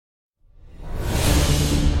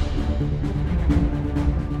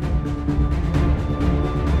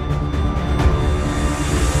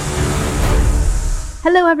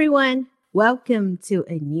Hello, everyone. Welcome to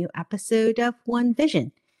a new episode of One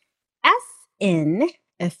Vision. As in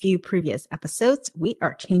a few previous episodes, we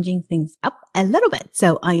are changing things up a little bit.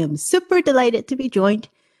 So I am super delighted to be joined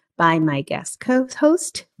by my guest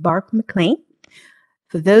co-host, Barb McLean.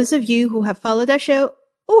 For those of you who have followed our show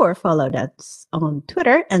or followed us on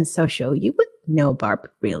Twitter and social, you would know Barb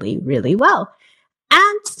really, really well.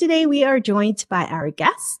 And today we are joined by our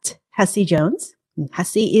guest, Hessie Jones.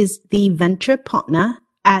 Hessie is the venture partner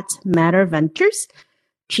at Matter Ventures,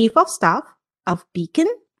 chief of staff of Beacon,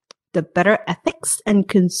 the Better Ethics and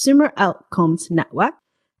Consumer Outcomes Network,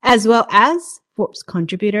 as well as Forbes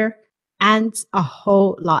contributor, and a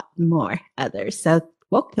whole lot more others. So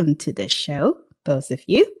welcome to the show, both of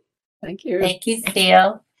you. Thank you. Thank you,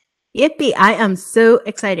 Theo. Yippee. I am so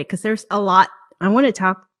excited because there's a lot I want to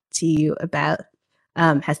talk to you about.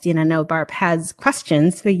 Hessie, and I know Barb has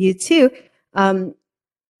questions for you too.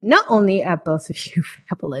 Not only are both of you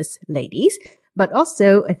fabulous ladies, but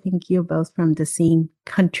also I think you're both from the same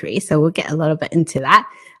country. So we'll get a little bit into that.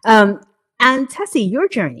 And Hessie, your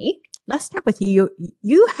journey, let's start with you.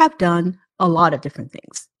 You have done a lot of different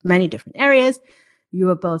things, many different areas. You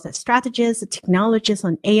are both a strategist, a technologist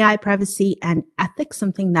on AI, privacy, and ethics,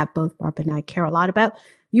 something that both Barb and I care a lot about.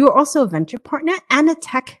 You are also a venture partner and a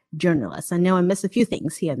tech journalist. I know I missed a few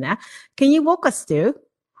things here and there. Can you walk us through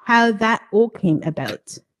how that all came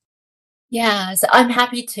about? Yeah, so I'm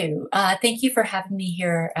happy to. Thank you for having me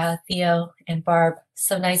here, Theo and Barb.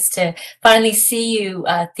 So nice to finally see you,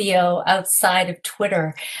 Theo, outside of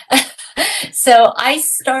Twitter. So I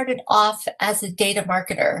started off as a data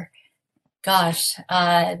marketer. Gosh,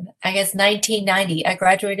 I guess 1990. I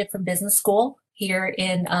graduated from business school here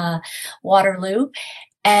in Waterloo.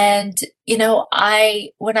 And, you know,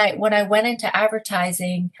 when I went into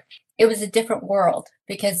advertising, it was a different world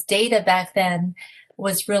because data back then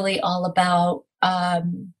was really all about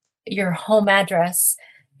your home address,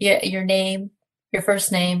 your name, your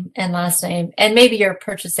first name and last name, and maybe your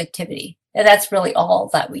purchase activity. And that's really all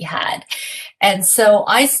that we had. And so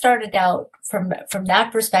I started out from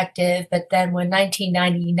that perspective, but then when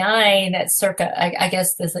 1999, at circa, I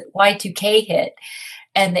guess this Y2K hit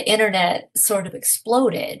and the internet sort of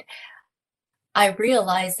exploded, I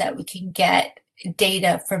realized that we can get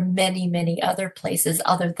data from many, many other places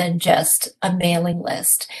other than just a mailing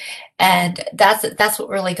list. And that's what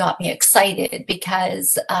really got me excited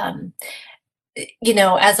because, you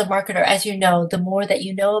know, as a marketer, as you know, the more that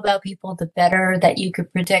you know about people, the better that you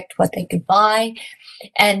could predict what they could buy.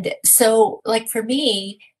 And so like for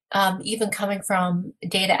me, even coming from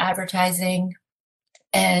data advertising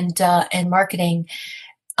and marketing,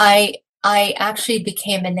 I actually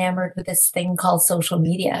became enamored with this thing called social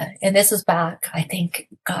media. And this was back, I think,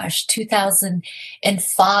 gosh,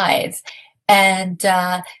 2005. And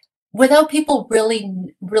without people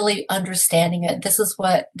really understanding it, this is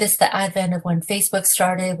the advent of when Facebook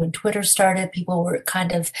started, when Twitter started, people were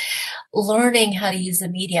kind of learning how to use the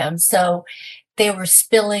medium. So they were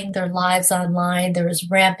spilling their lives online. There was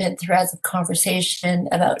rampant threads of conversation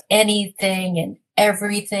about anything and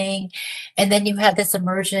everything. And then you had this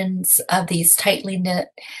emergence of these tightly knit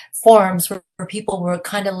forums where people were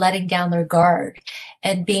kind of letting down their guard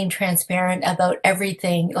and being transparent about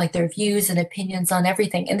everything, like their views and opinions on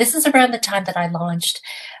everything. And this is around the time that I launched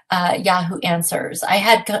Yahoo Answers. I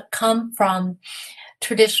had come from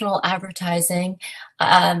traditional advertising.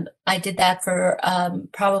 I did that for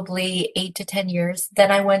probably 8 to 10 years.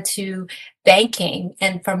 Then I went to banking,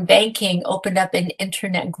 and from banking opened up an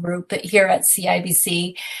internet group here at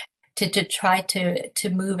CIBC to try to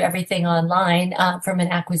move everything online from an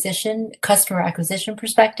customer acquisition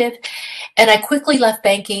perspective. And I quickly left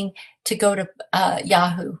banking to go to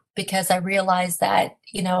Yahoo because I realized that,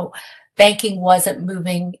 you know, banking wasn't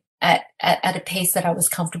moving at a pace that I was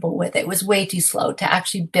comfortable with. It was way too slow to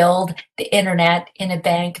actually build the internet in a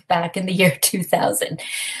bank back in the year 2000.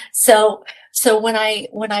 So when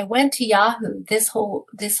I went to Yahoo, this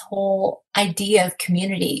whole idea of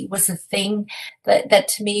community was a thing that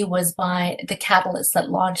to me was the catalyst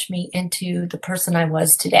that launched me into the person I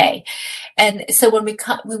was today. And so when we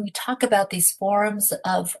talk about these forums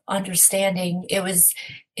of understanding,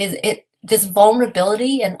 this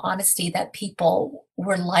vulnerability and honesty that people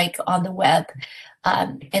were like on the web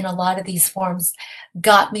in a lot of these forms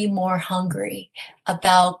got me more hungry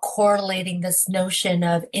about correlating this notion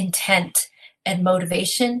of intent and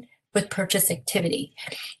motivation with purchase activity.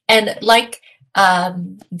 And like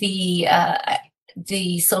the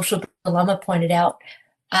Social Dilemma pointed out,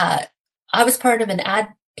 I was part of an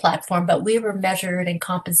ad platform, but we were measured and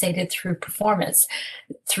compensated through performance,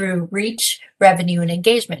 through reach, revenue, and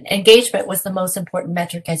engagement. Engagement was the most important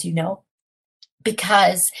metric, as you know.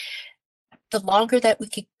 because the longer that we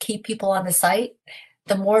could keep people on the site,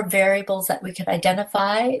 the more variables that we could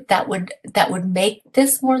identify that would make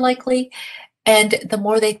this more likely, and the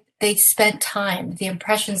more they spent time, the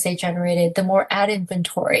impressions they generated, the more ad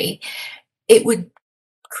inventory, it would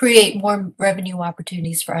create more revenue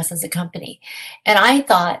opportunities for us as a company. And I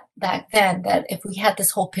thought back then that if we had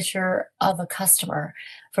this whole picture of a customer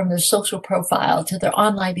from their social profile to their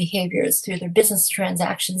online behaviors through their business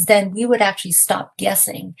transactions, then we would actually stop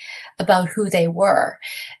guessing about who they were.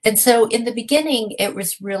 And so in the beginning, it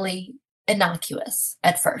was really innocuous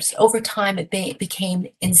at first. Over time, it became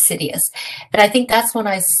insidious. And I think that's when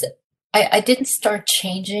I didn't start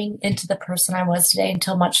changing into the person I was today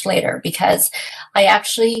until much later, because I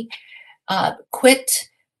actually quit,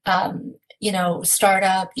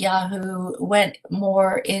 startup, Yahoo, went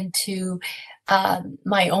more into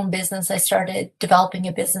my own business. I started developing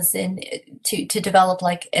a business to develop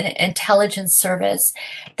like an intelligence service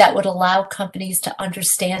that would allow companies to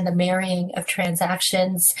understand the marrying of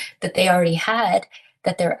transactions that they already had,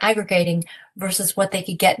 that they're aggregating, versus what they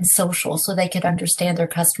could get in social, so they could understand their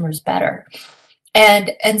customers better.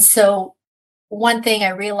 And so one thing I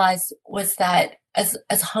realized was that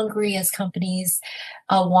as hungry as companies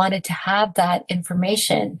wanted to have that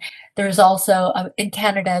information, there's also in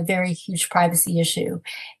Canada a very huge privacy issue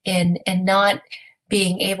in not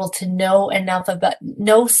being able to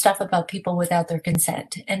know stuff about people without their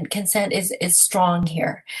consent. And consent is strong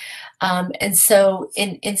here. And so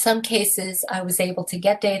in some cases, I was able to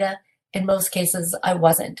get data. In most cases, I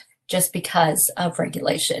wasn't, just because of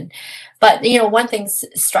regulation. But one thing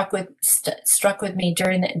struck with me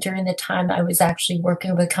during the time I was actually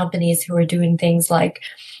working with companies who were doing things like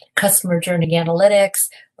customer journey analytics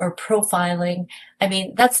or profiling. I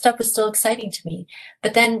mean, that stuff was still exciting to me.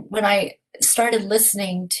 But then when I started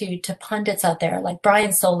listening to pundits out there, like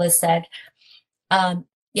Brian Solis said,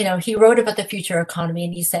 he wrote about the future economy,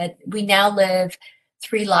 and he said, we now live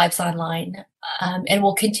 3 lives online, and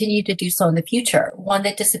will continue to do so in the future. One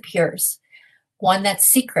that disappears, one that's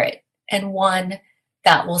secret, and one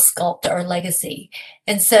that will sculpt our legacy.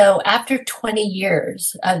 And so after 20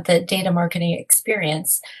 years of the data marketing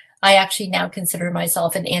experience, I actually now consider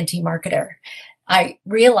myself an anti-marketer. I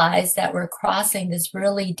realized that we're crossing this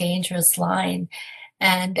really dangerous line,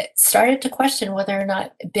 and started to question whether or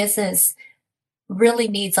not business really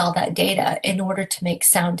needs all that data in order to make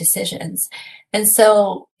sound decisions. And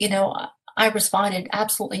so, I responded,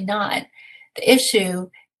 absolutely not. The issue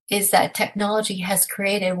is that technology has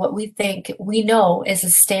created what we know is a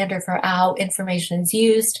standard for how information is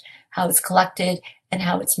used, how it's collected, and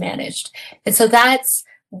how it's managed. And so that's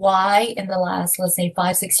why in the last, let's say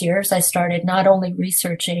 5-6 years, I started not only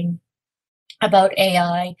researching about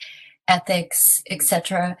AI, ethics,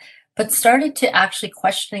 etc., but started to actually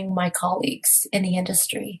questioning my colleagues in the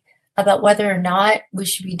industry about whether or not we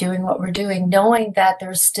should be doing what we're doing, knowing that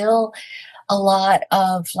there's still a lot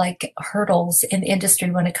of hurdles in the industry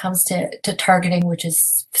when it comes to targeting, which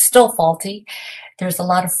is still faulty. There's a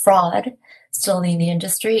lot of fraud still in the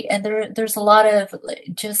industry, and there's a lot of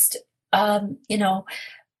just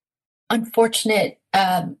unfortunate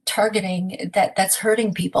targeting that's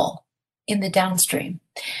hurting people in the downstream.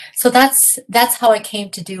 So that's how I came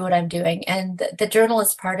to do what I'm doing. And the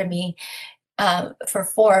journalist part of me for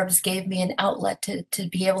Forbes gave me an outlet to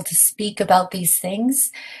be able to speak about these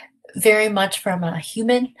things, very much from a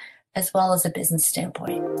human as well as a business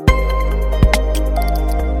standpoint.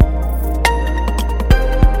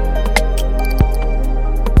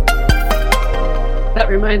 That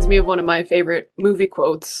reminds me of one of my favorite movie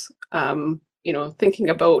quotes, thinking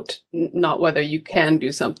about not whether you can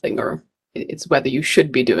do something, or it's whether you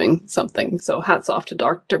should be doing something. So hats off to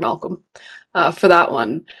Dr. Malcolm for that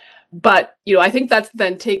one. But, I think that's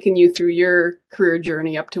then taken you through your career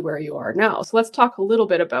journey up to where you are now. So let's talk a little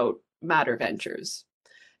bit about Matter Ventures.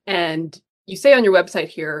 And you say on your website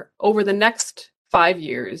here, over the next 5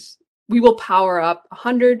 years, we will power up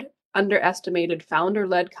 100 underestimated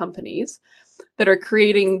founder-led companies that are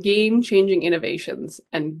creating game-changing innovations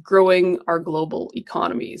and growing our global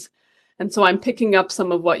economies. And so I'm picking up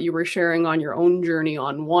some of what you were sharing on your own journey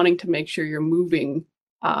on wanting to make sure you're moving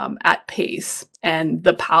at pace. And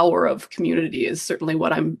the power of community is certainly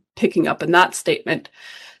what I'm picking up in that statement.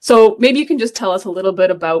 So maybe you can just tell us a little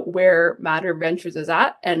bit about where Matter Ventures is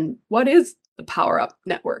at and what is the Power Up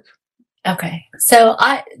Network. Okay. So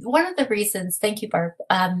one of the reasons, thank you, Barb,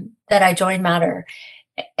 that I joined Matter,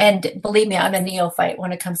 and believe me, I'm a neophyte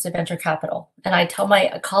when it comes to venture capital. And I tell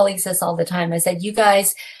my colleagues this all the time. I said, you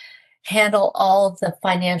guys handle all of the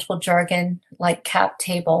financial jargon like cap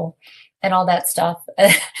table and all that stuff,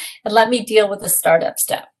 and let me deal with the startup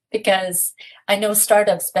step. because I know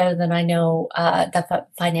startups better than I know the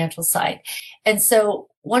financial side. And so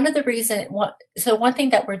one thing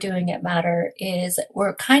that we're doing at Matter is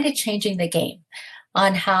we're kind of changing the game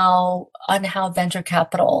on how venture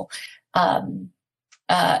capital, on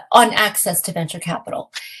access to venture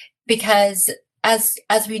capital, because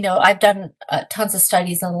as we know, I've done tons of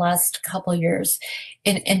studies in the last couple of years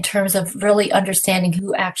in terms of really understanding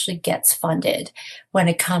who actually gets funded when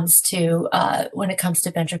it comes to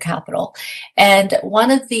venture capital. And one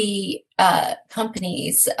of the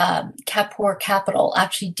companies, Kapor Capital,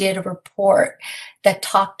 actually did a report that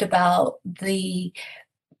talked about the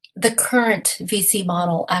current VC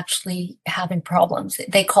model actually having problems.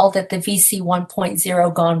 They called it the VC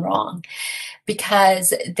 1.0 gone wrong,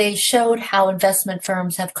 because they showed how investment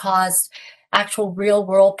firms have caused actual real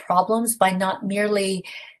world problems by not merely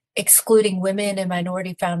excluding women and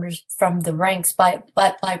minority founders from the ranks, but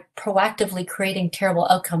by proactively creating terrible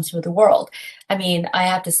outcomes for the world. I mean, I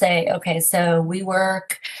have to say, okay, so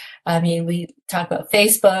WeWork, I mean, we talk about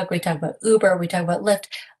Facebook, we talk about Uber, we talk about Lyft,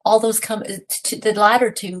 all those come to the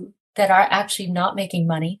latter two that are actually not making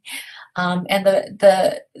money. And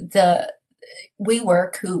the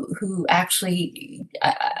WeWork, who actually,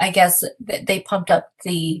 I guess they pumped up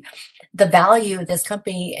the value of this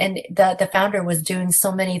company, and the founder was doing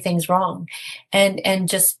so many things wrong, and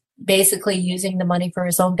just basically using the money for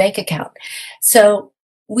his own bank account. So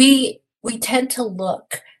we tend to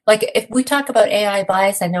look like, if we talk about AI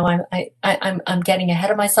bias, I know I'm getting ahead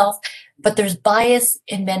of myself, but there's bias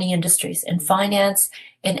in many industries, in finance,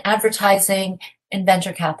 in advertising, in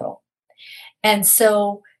venture capital. And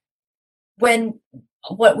so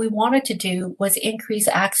what we wanted to do was increase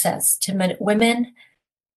access to women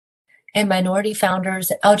and minority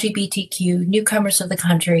founders, LGBTQ, newcomers to the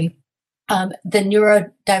country, the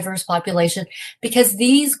neurodiverse population, because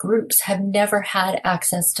these groups have never had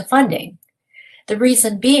access to funding. The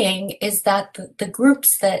reason being is that the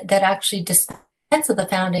groups that actually dispense of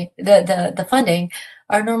the funding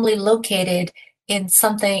are normally located in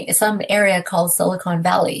some area called Silicon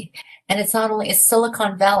Valley. And it's not only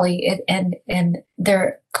Silicon Valley and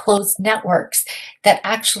their closed networks that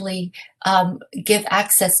actually give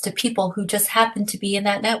access to people who just happen to be in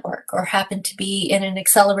that network, or happen to be in an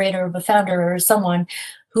accelerator of a founder or someone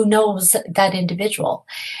who knows that individual.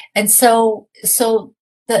 And so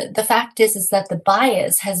the fact is that the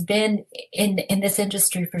bias has been in this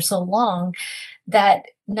industry for so long that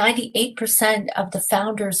 98% of the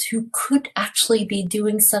founders who could actually be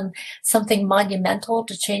doing something monumental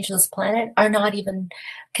to change this planet are not even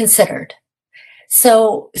considered.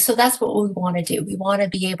 So that's what we want to do. We want to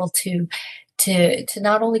be able to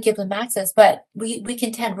not only give them access, but we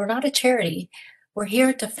contend we're not a charity. We're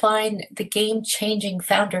here to find the game-changing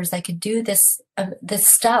founders that could do this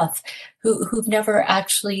stuff, who've never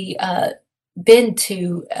actually been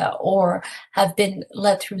to or have been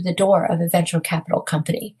let through the door of a venture capital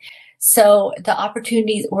company. So the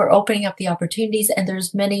opportunities, we're opening up the opportunities, and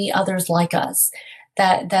there's many others like us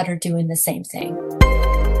that are doing the same thing.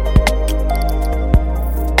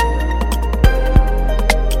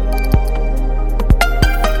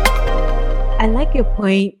 I like your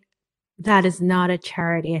point that is not a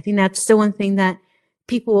charity. I think that's the one thing that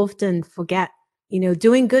people often forget. You know,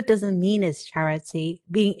 doing good doesn't mean it's charity.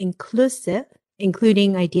 Being inclusive,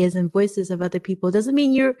 including ideas and voices of other people, doesn't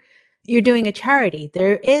mean you're doing a charity.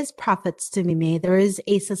 There is profits to be made. There is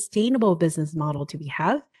a sustainable business model to be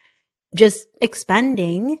had. Just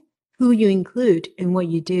expanding who you include in what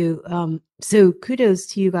you do. So kudos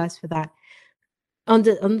to you guys for that. On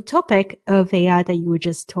the topic of AI that you were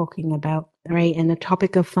just talking about, right, and the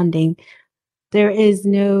topic of funding, there is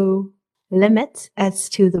no limit as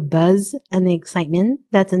to the buzz and the excitement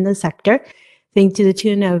that's in the sector. I think to the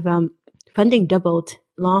tune of funding doubled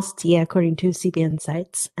last year, according to CB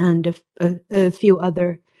Insights and a few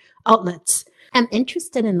other outlets. I'm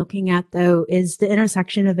interested in looking at, though, is the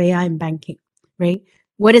intersection of AI and banking, right?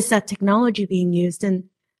 What is that technology being used, and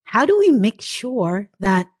how do we make sure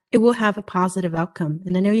that it will have a positive outcome?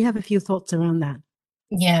 And I know you have a few thoughts around that.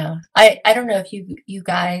 Yeah, I don't know if you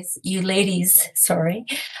ladies,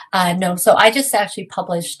 know. So I just actually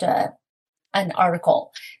published an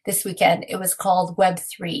article this weekend. It was called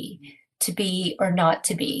Web3, to be or not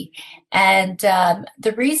to be. And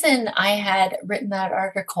the reason I had written that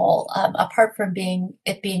article, apart from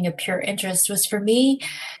it being a pure interest, was for me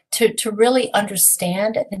to really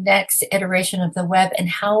understand the next iteration of the web and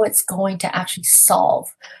how it's going to actually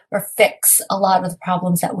solve or fix a lot of the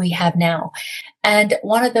problems that we have now. And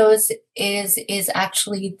one of those is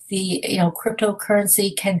actually the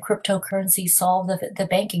cryptocurrency. Can cryptocurrency solve the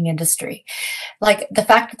banking industry? Like, the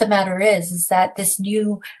fact of the matter is that this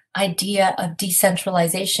new idea of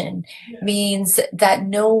decentralization means that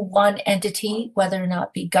no one entity, whether or not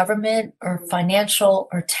it be government or financial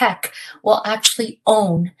or tech, will actually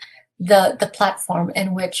own the platform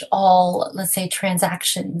in which all, let's say,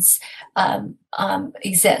 transactions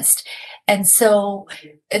exist. And so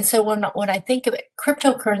when I think of it,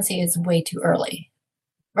 cryptocurrency is way too early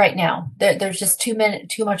right now. There's just too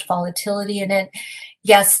much volatility in it.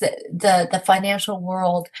 Yes, the financial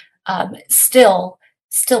world still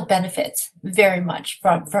benefits very much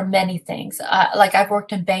from many things. Like I've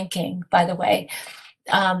worked in banking, by the way,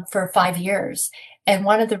 for 5 years. And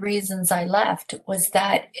one of the reasons I left was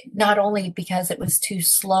that not only because it was too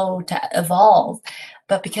slow to evolve,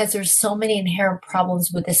 but because there's so many inherent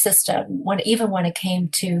problems with the system, even when it came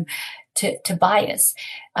to bias.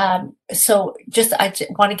 So I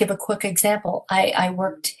want to give a quick example. I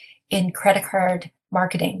worked in credit card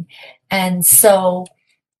marketing. And so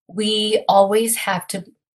we always have to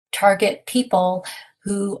target people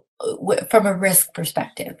who, from a risk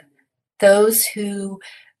perspective, those who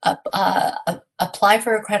apply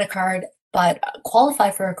for a credit card, but qualify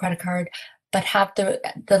for a credit card, but have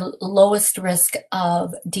the lowest risk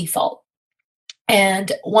of default.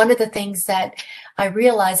 And one of the things that I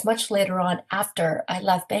realized much later on after I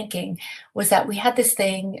left banking was that we had this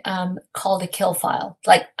thing called a kill file.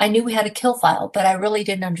 Like I knew we had a kill file, but I really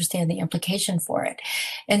didn't understand the implication for it.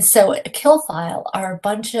 And so a kill file are a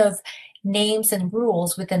bunch of names and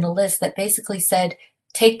rules within a list that basically said,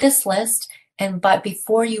 take this list, but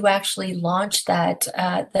before you actually launch that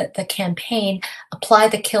the campaign, apply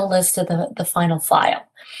the kill list to the final file.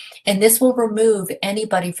 And this will remove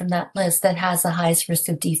anybody from that list that has the highest risk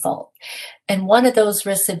of default. And one of those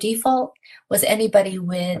risks of default was anybody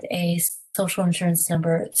with a social insurance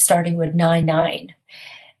number starting with 99.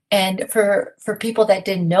 And for people that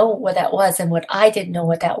didn't know what that was, and what I didn't know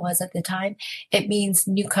what that was at the time, it means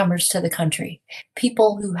newcomers to the country,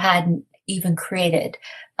 people who hadn't even created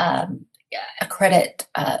a credit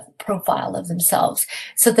profile of themselves.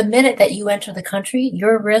 So the minute that you enter the country,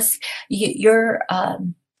 your risk, your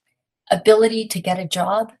ability to get a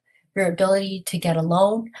job, your ability to get a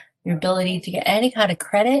loan, your ability to get any kind of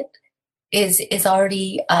credit is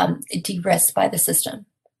already de-risked by the system.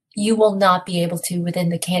 You will not be able to within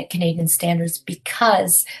the Canadian standards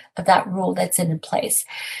because of that rule that's in place.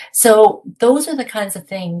 So those are the kinds of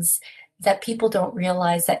things that people don't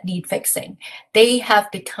realize that need fixing. They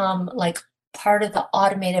have become like part of the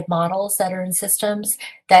automated models that are in systems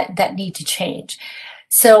that need to change.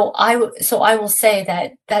 So I will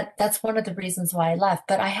say that's one of the reasons why I left.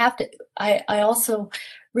 But I also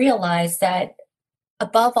realize that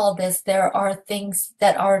above all this, there are things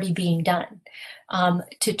that are already being done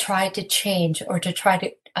to try to change or to try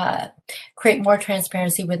to create more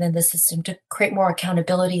transparency within the system, to create more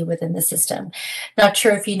accountability within the system. Not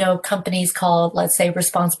sure if you know companies called, let's say,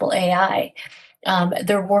 Responsible AI.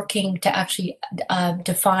 They're working to actually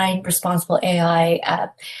define responsible AI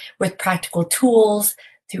with practical tools,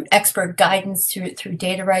 through expert guidance, through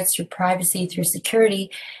data rights, through privacy, through security,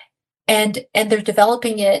 and they're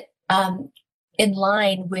developing it in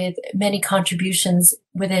line with many contributions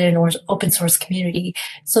within an open source community,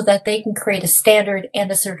 so that they can create a standard and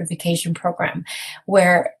a certification program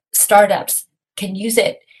where startups can use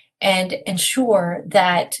it and ensure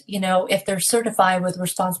that, if they're certified with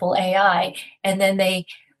responsible AI, and then they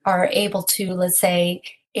are able to, let's say,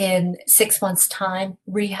 in 6 months' time,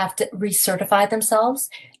 have to recertify themselves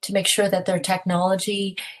to make sure that their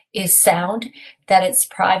technology is sound, that it's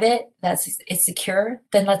private, that it's secure,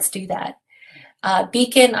 then let's do that.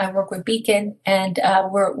 Beacon, I work with Beacon, and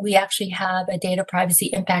we actually have a data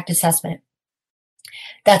privacy impact assessment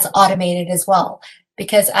that's automated as well.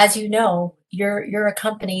 Because as you know, you're a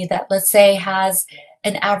company that, let's say, has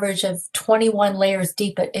an average of 21 layers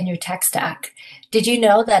deep in your tech stack. Did you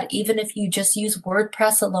know that even if you just use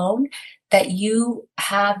WordPress alone, that you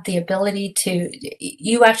have the ability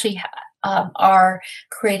you actually are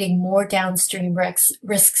creating more downstream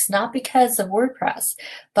risks, not because of WordPress,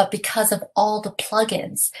 but because of all the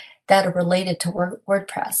plugins that are related to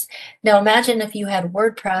WordPress. Now imagine if you had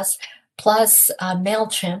WordPress plus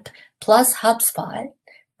MailChimp plus HubSpot,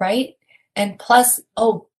 right? And plus,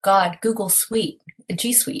 oh God, Google Suite,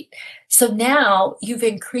 G Suite. So now you've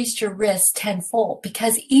increased your risk tenfold,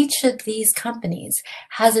 because each of these companies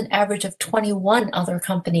has an average of 21 other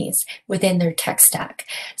companies within their tech stack.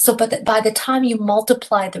 So by the time you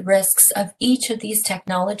multiply the risks of each of these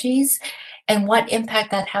technologies and what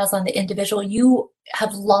impact that has on the individual, you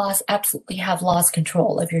absolutely have lost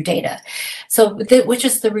control of your data. So which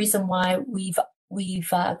is the reason why we've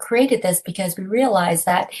we've created this because we realize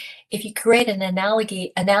that if you create an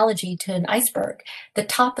analogy to an iceberg, the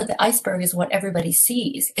top of the iceberg is what everybody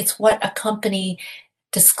sees. It's what a company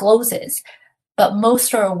discloses. But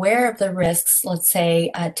most are aware of the risks, let's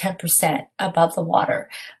say 10% above the water.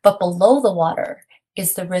 But below the water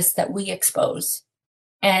is the risk that we expose.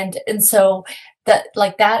 And so that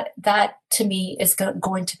to me is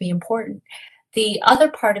going to be important. The other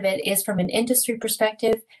part of it is from an industry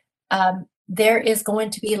perspective, there is going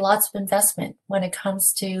to be lots of investment when it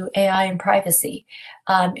comes to AI and privacy.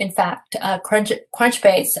 In fact,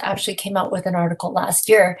 Crunchbase actually came out with an article last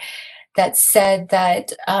year that said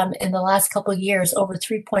that in the last couple of years, over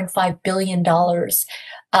 $3.5 billion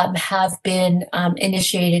have been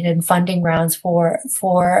initiated in funding rounds for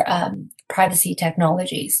privacy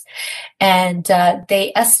technologies. And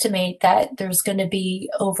they estimate that there's going to be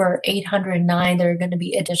over 809 that are going to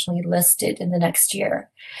be additionally listed in the next year.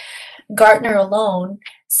 Gartner alone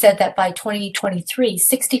said that by 2023,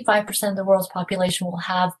 65% of the world's population will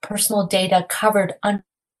have personal data covered under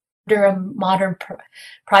a modern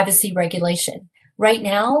privacy regulation. Right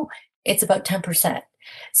now, it's about 10%.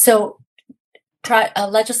 So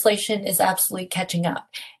legislation is absolutely catching up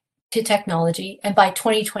to technology. And by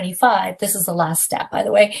 2025, this is the last step, by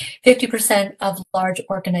the way, 50% of large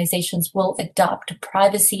organizations will adopt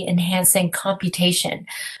privacy-enhancing computation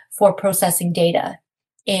for processing data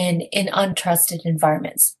in untrusted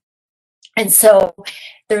environments. And so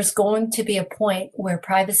there's going to be a point where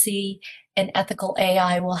privacy and ethical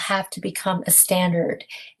AI will have to become a standard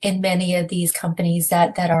in many of these companies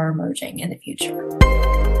that are emerging in the future.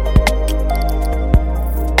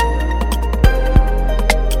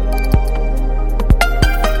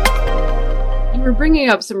 You were bringing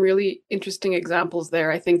up some really interesting examples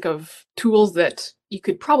there. I think of tools that you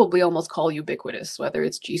could probably almost call ubiquitous, whether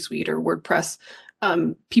it's G Suite or WordPress.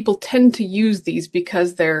 People tend to use these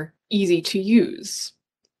because they're easy to use.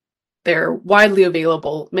 They're widely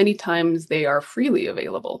available. Many times they are freely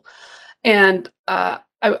available. And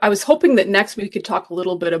I was hoping that next we could talk a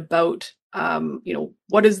little bit about,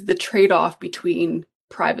 what is the trade-off between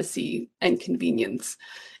privacy and convenience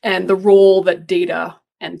and the role that data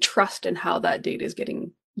and trust in how that data is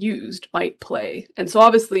getting used might play. And so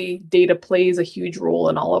obviously data plays a huge role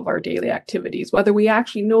in all of our daily activities, whether we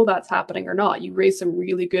actually know that's happening or not. You raised some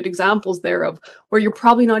really good examples there of where you're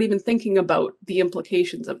probably not even thinking about the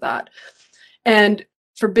implications of that. And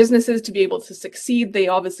for businesses to be able to succeed, they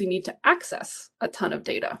obviously need to access a ton of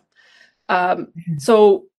data.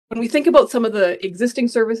 So when we think about some of the existing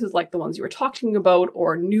services like the ones you were talking about,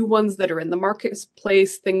 or new ones that are in the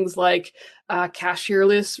marketplace, things like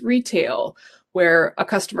cashierless retail, where a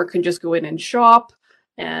customer can just go in and shop,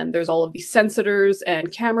 and there's all of these sensors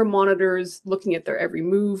and camera monitors looking at their every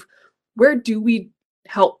move. Where do we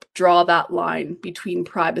help draw that line between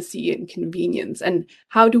privacy and convenience? And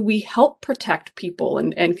how do we help protect people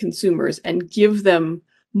and consumers and give them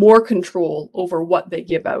more control over what they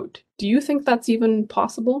give out? Do you think that's even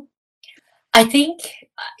possible? I think,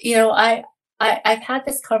 I've had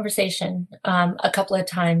this conversation a couple of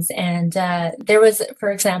times, and there was,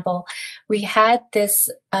 for example, we had this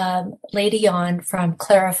lady on from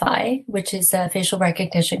Clarify, which is a facial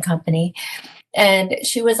recognition company, and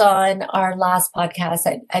she was on our last podcast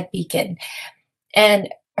at Beacon, and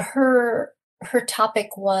her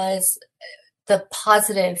topic was the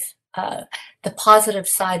positive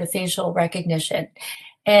side of facial recognition,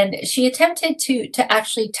 and she attempted to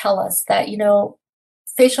actually tell us that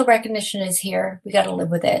facial recognition is here. We got to live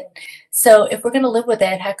with it. So if we're going to live with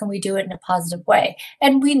it, how can we do it in a positive way?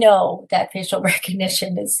 And we know that facial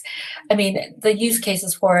recognition the use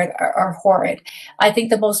cases for it are horrid. I think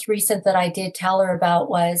the most recent that I did tell her about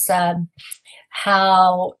was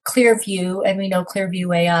how Clearview, and we know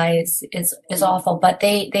Clearview AI is awful, but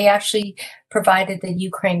they actually provided the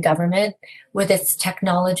Ukraine government with its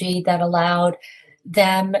technology that allowed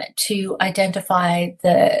them to identify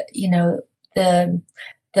the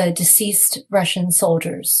deceased Russian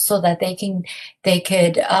soldiers, so that they could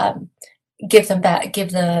give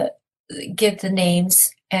the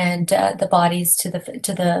names and the bodies to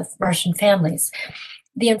the Russian families.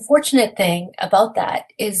 The unfortunate thing about that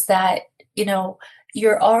is that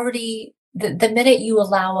you're already the minute you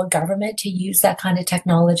allow a government to use that kind of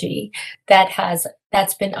technology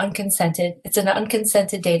that's been unconsented, it's an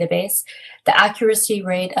unconsented database. The accuracy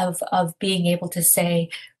rate of being able to say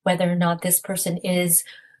whether or not this person is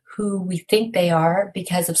who we think they are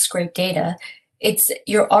because of scraped data,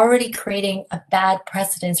 you're already creating a bad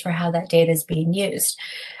precedence for how that data is being used.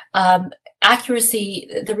 Accuracy,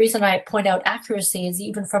 the reason I point out accuracy is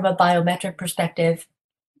even from a biometric perspective,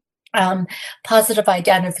 Positive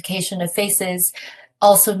identification of faces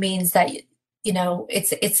also means that, you know,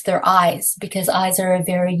 it's their eyes, because eyes are a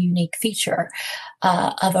very unique feature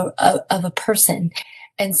of a person.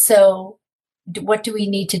 And so what do we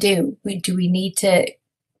need to do? Do we need to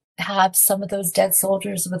have some of those dead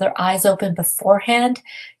soldiers with their eyes open beforehand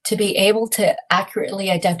to be able to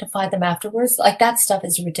accurately identify them afterwards? Like, that stuff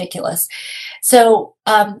is ridiculous. So,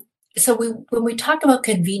 when we talk about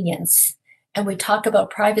convenience and we talk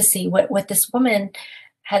about privacy, what this woman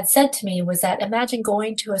had said to me was that, imagine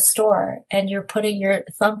going to a store and you're putting your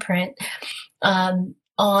thumbprint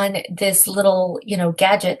on this little, you know,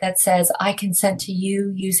 gadget that says, I consent to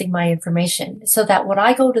you using my information, so that when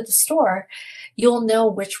I go to the store, you'll know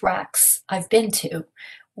which racks I've been to,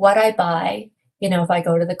 what I buy. You know, if I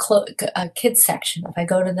go to the kids section, if I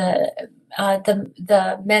go to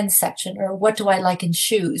the men's section, or what do I like in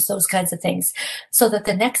shoes, those kinds of things, so that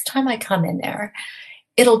the next time I come in there,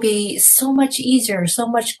 it'll be so much easier, so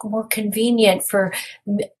much more convenient for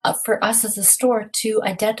us as a store to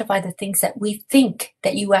identify the things that we think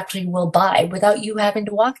that you actually will buy without you having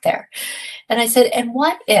to walk there. And I said, and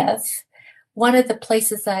what if one of the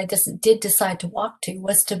places that I just did decide to walk to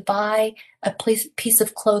was to buy a piece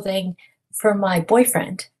of clothing for my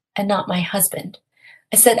boyfriend and not my husband?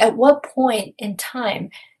 I said, at what point in time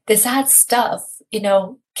does that stuff, you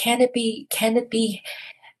know, can it be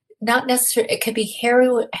not necessarily, it could be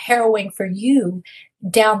harrowing for you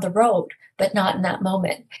down the road, but not in that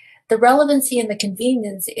moment. The relevancy and the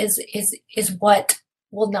convenience is what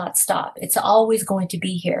will not stop. It's always going to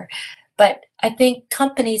be here. But I think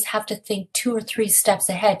companies have to think 2 or 3 steps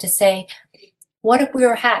ahead to say, what if we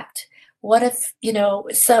were hacked? What if, you know,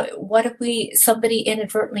 what if somebody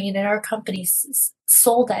inadvertently in our company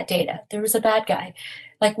sold that data? There was a bad guy.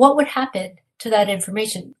 Like, what would happen to that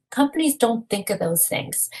information? Companies don't think of those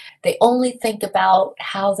things. They only think about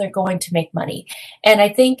how they're going to make money. And I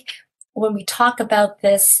think when we talk about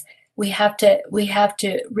this, we have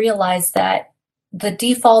to realize that the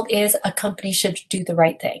default is a company should do the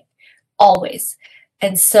right thing, always.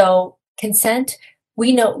 And so consent,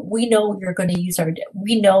 we know we're going to use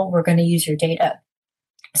your data.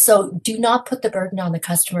 So do not put the burden on the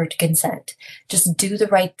customer to consent. Just do the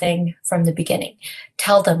right thing from the beginning.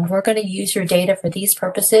 Tell them, we're going to use your data for these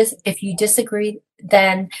purposes. If you disagree,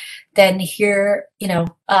 then here, you know,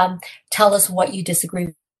 tell us what you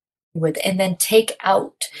disagree with, and then take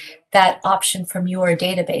out that option from your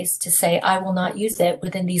database to say, I will not use it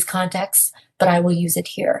within these contexts, but I will use it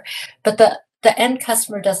here. But the end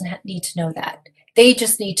customer doesn't need to know that. They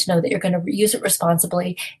just need to know that you're going to use it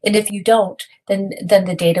responsibly. And if you don't, then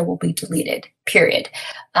the data will be deleted, period.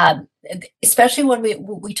 Especially when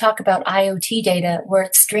we talk about IoT data where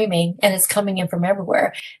it's streaming and it's coming in from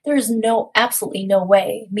everywhere, there is absolutely no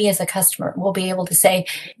way me as a customer will be able to say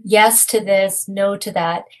yes to this, no to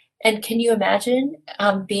that. And can you imagine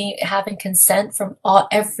having consent from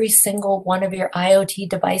every single one of your IoT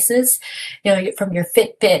devices? You know, from your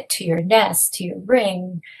Fitbit to your Nest to your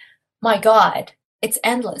Ring. My God, it's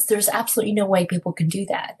endless. There's absolutely no way people can do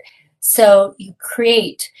that. So you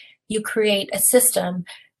create a system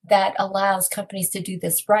that allows companies to do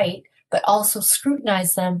this right, but also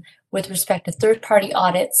scrutinize them with respect to third-party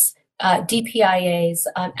audits, DPIAs,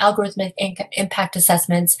 algorithmic impact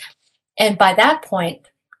assessments, and by that point,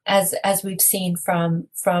 as we've seen from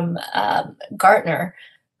Gartner,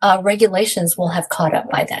 regulations will have caught up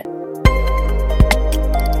by then.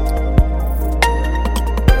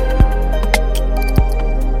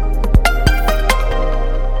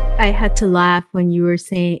 I had to laugh when you were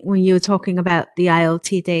talking about the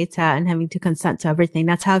IoT data and having to consent to everything.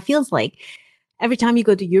 That's how it feels like every time you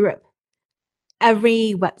go to Europe.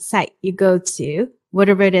 Every website you go to,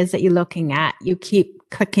 whatever it is that you're looking at, you keep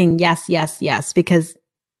clicking yes, yes, yes, because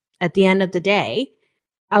at the end of the day,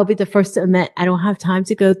 I'll be the first to admit I don't have time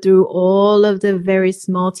to go through all of the very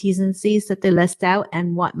small T's and C's that they list out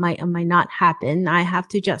and what might or might not happen. I have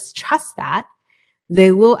to just trust that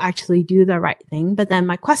they will actually do the right thing. But then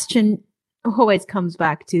my question always comes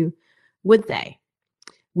back to, would they?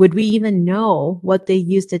 Would we even know what they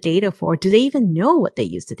use the data for? Do they even know what they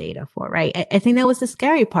use the data for, right? I think that was the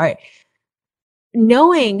scary part.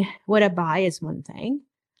 Knowing what I buy is one thing.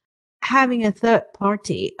 Having a third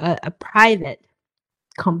party, a private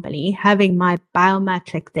company, having my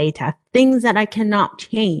biometric data, things that I cannot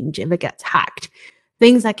change if it gets hacked,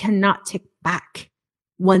 things I cannot take back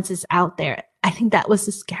once it's out there. I think that was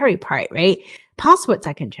the scary part, right? Passwords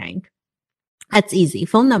I can change. That's easy.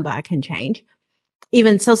 Phone number I can change.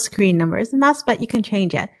 Even social security numbers, and that's, but you can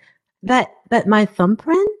change it. But my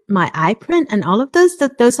thumbprint, my eye print, and all of those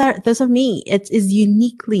are me. It is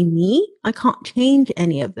uniquely me. I can't change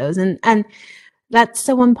any of those, and that's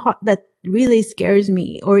the one part that really scares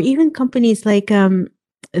me. Or even companies like the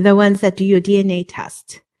ones that do your DNA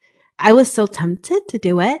test. I was so tempted to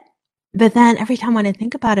do it, but then every time when I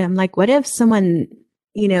think about it, I'm like, what if someone,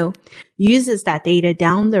 uses that data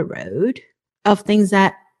down the road of things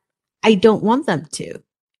that I don't want them to?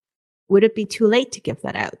 Would it be too late to give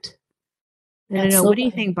that out? I don't know. What do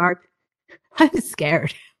you think, Barb? I'm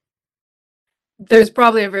scared. There's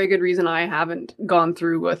probably a very good reason I haven't gone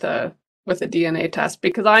through with a DNA test,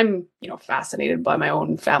 because I'm, fascinated by my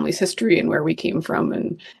own family's history and where we came from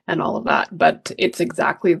and all of that. But it's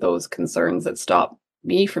exactly those concerns that stop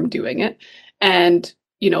me from doing it. And,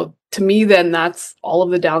 to me, then that's all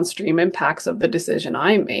of the downstream impacts of the decision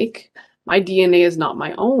I make. My DNA is not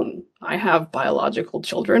my own. I have biological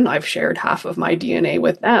children. I've shared half of my DNA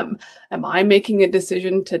with them. Am I making a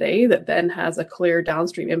decision today that then has a clear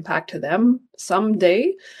downstream impact to them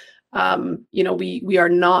someday? We are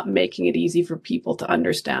not making it easy for people to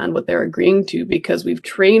understand what they're agreeing to, because we've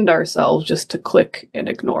trained ourselves just to click and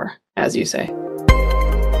ignore, as you say.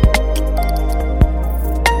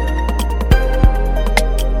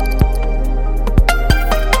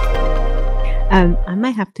 I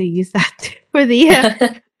might have to use that for the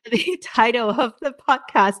the title of the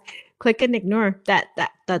podcast. Click and ignore.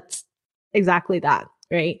 That's exactly that,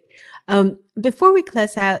 right? Before we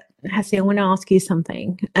close out, Hessie, I want to ask you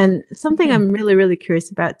something, and something I'm really, really curious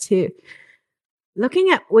about too. Looking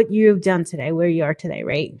at what you've done today, where you are today,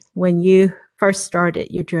 right? When you first started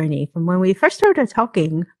your journey, from when we first started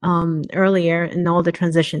talking earlier, and all the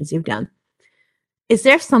transitions you've done, is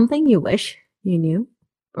there something you wish you knew,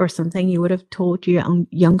 or something you would have told your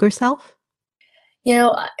younger self?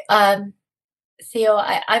 Theo,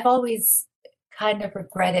 I've always kind of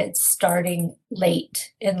regretted starting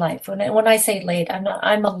late in life. When I say late,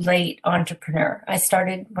 I'm a late entrepreneur. I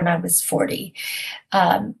started when I was 40.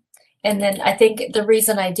 And then I think the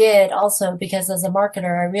reason I did also, because as a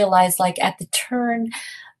marketer, I realized, like, at the turn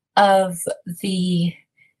of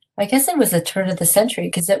I guess it was the turn of the century,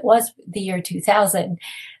 because it was the year 2000,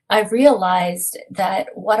 I realized that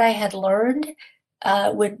what I had learned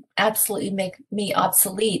would absolutely make me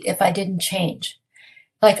obsolete if I didn't change.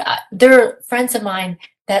 Like, there are friends of mine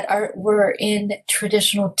that were in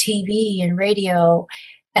traditional TV and radio,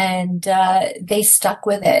 and they stuck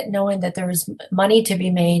with it, knowing that there was money to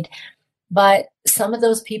be made. But some of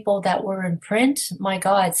those people that were in print, my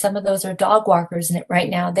God, some of those are dog walkers in it right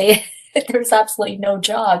now. There's absolutely no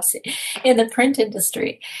jobs in the print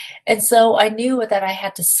industry. And so I knew that I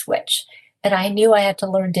had to switch, and I knew I had to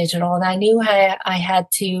learn digital, and I knew I had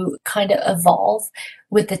to kind of evolve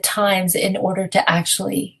with the times in order to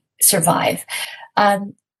actually survive.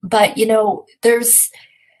 But,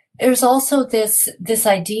 there's also this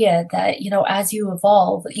idea that, as you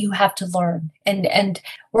evolve, you have to learn, and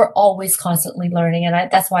we're always constantly learning.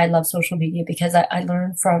 And that's why I love social media, because I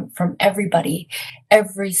learn from everybody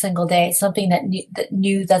every single day, something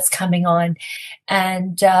that's coming on.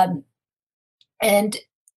 And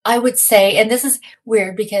I would say, and this is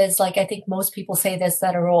weird because, like, I think most people say this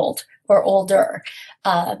that are old or older,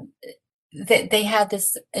 they have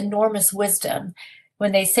this enormous wisdom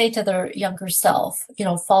when they say to their younger self,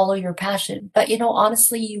 follow your passion. But,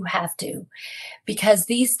 honestly, you have to, because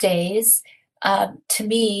these days, to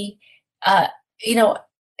me,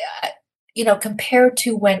 compared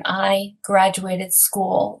to when I graduated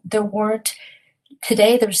school,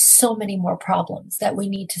 today there's so many more problems that we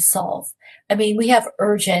need to solve. I mean, we have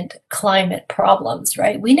urgent climate problems,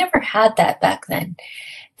 right? We never had that back then.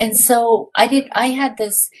 And so I had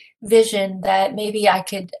this vision that maybe I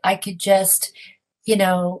could just,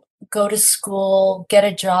 go to school, get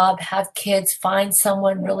a job, have kids, find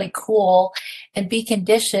someone really cool, and be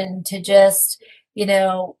conditioned to just,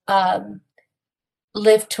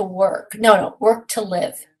 live to work. No, work to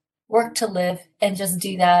live. Work to live, and just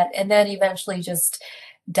do that, and then eventually just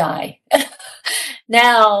die.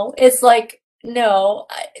 Now it's like, no,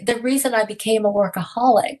 the reason I became a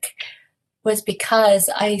workaholic was because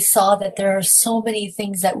I saw that there are so many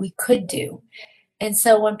things that we could do. And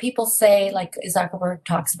so when people say, like Zuckerberg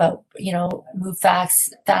talks about, move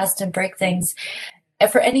fast and break things,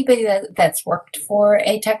 and for anybody that's worked for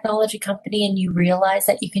a technology company and you realize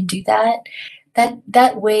that you can do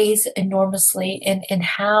that weighs enormously in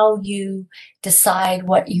how you decide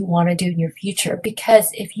what you want to do in your future. Because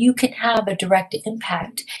if you can have a direct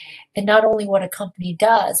impact in not only what a company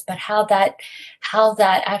does, but how that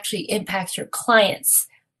actually impacts your clients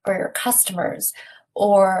or your customers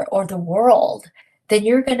or the world, then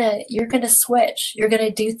you're gonna switch. You're gonna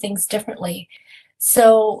do things differently.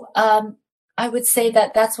 So I would say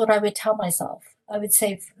that that's what I would tell myself. I would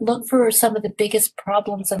say, look for some of the biggest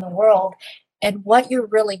problems in the world and what you're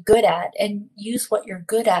really good at, and use what you're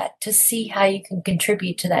good at to see how you can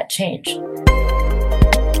contribute to that change.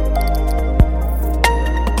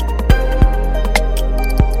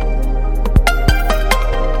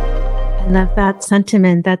 I love that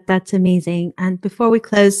sentiment. That's amazing. And before we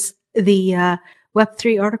close the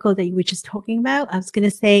Web3 article that you were just talking about, I was going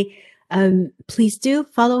to say, please do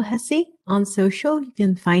follow Hessie on social. You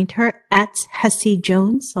can find her at Hessie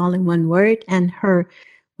Jones, all in one word, and her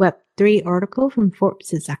Web3 article from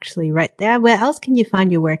Forbes is actually right there. Where else can you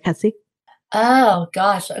find your work, Hessie? Oh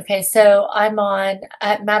gosh. Okay. So I'm on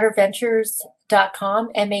at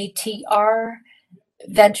matterventures.com, MATR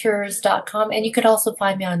ventures.com. And you could also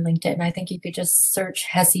find me on LinkedIn. I think you could just search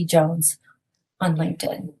Hessie Jones on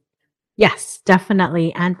LinkedIn. Yes,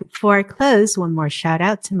 definitely. And before I close, one more shout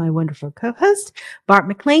out to my wonderful co-host, Barb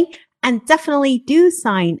McLean. And definitely do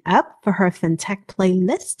sign up for her FinTech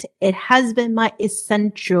playlist. It has been my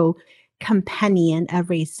essential companion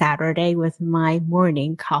every Saturday with my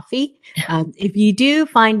morning coffee. If you do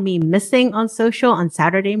find me missing on social on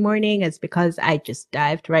Saturday morning, it's because I just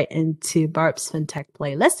dived right into Barb's FinTech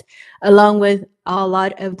playlist, along with a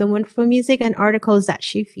lot of the wonderful music and articles that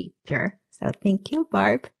she features. So thank you,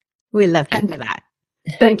 Barb. We love you for that.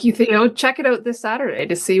 Thank you, Theo. Check it out this Saturday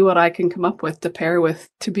to see what I can come up with to pair with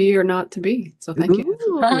To Be or Not to Be. So thank you.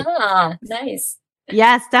 Nice.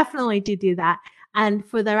 Yes, definitely do that. And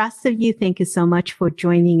for the rest of you, thank you so much for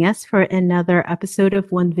joining us for another episode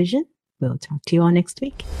of One Vision. We'll talk to you all next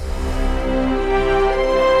week.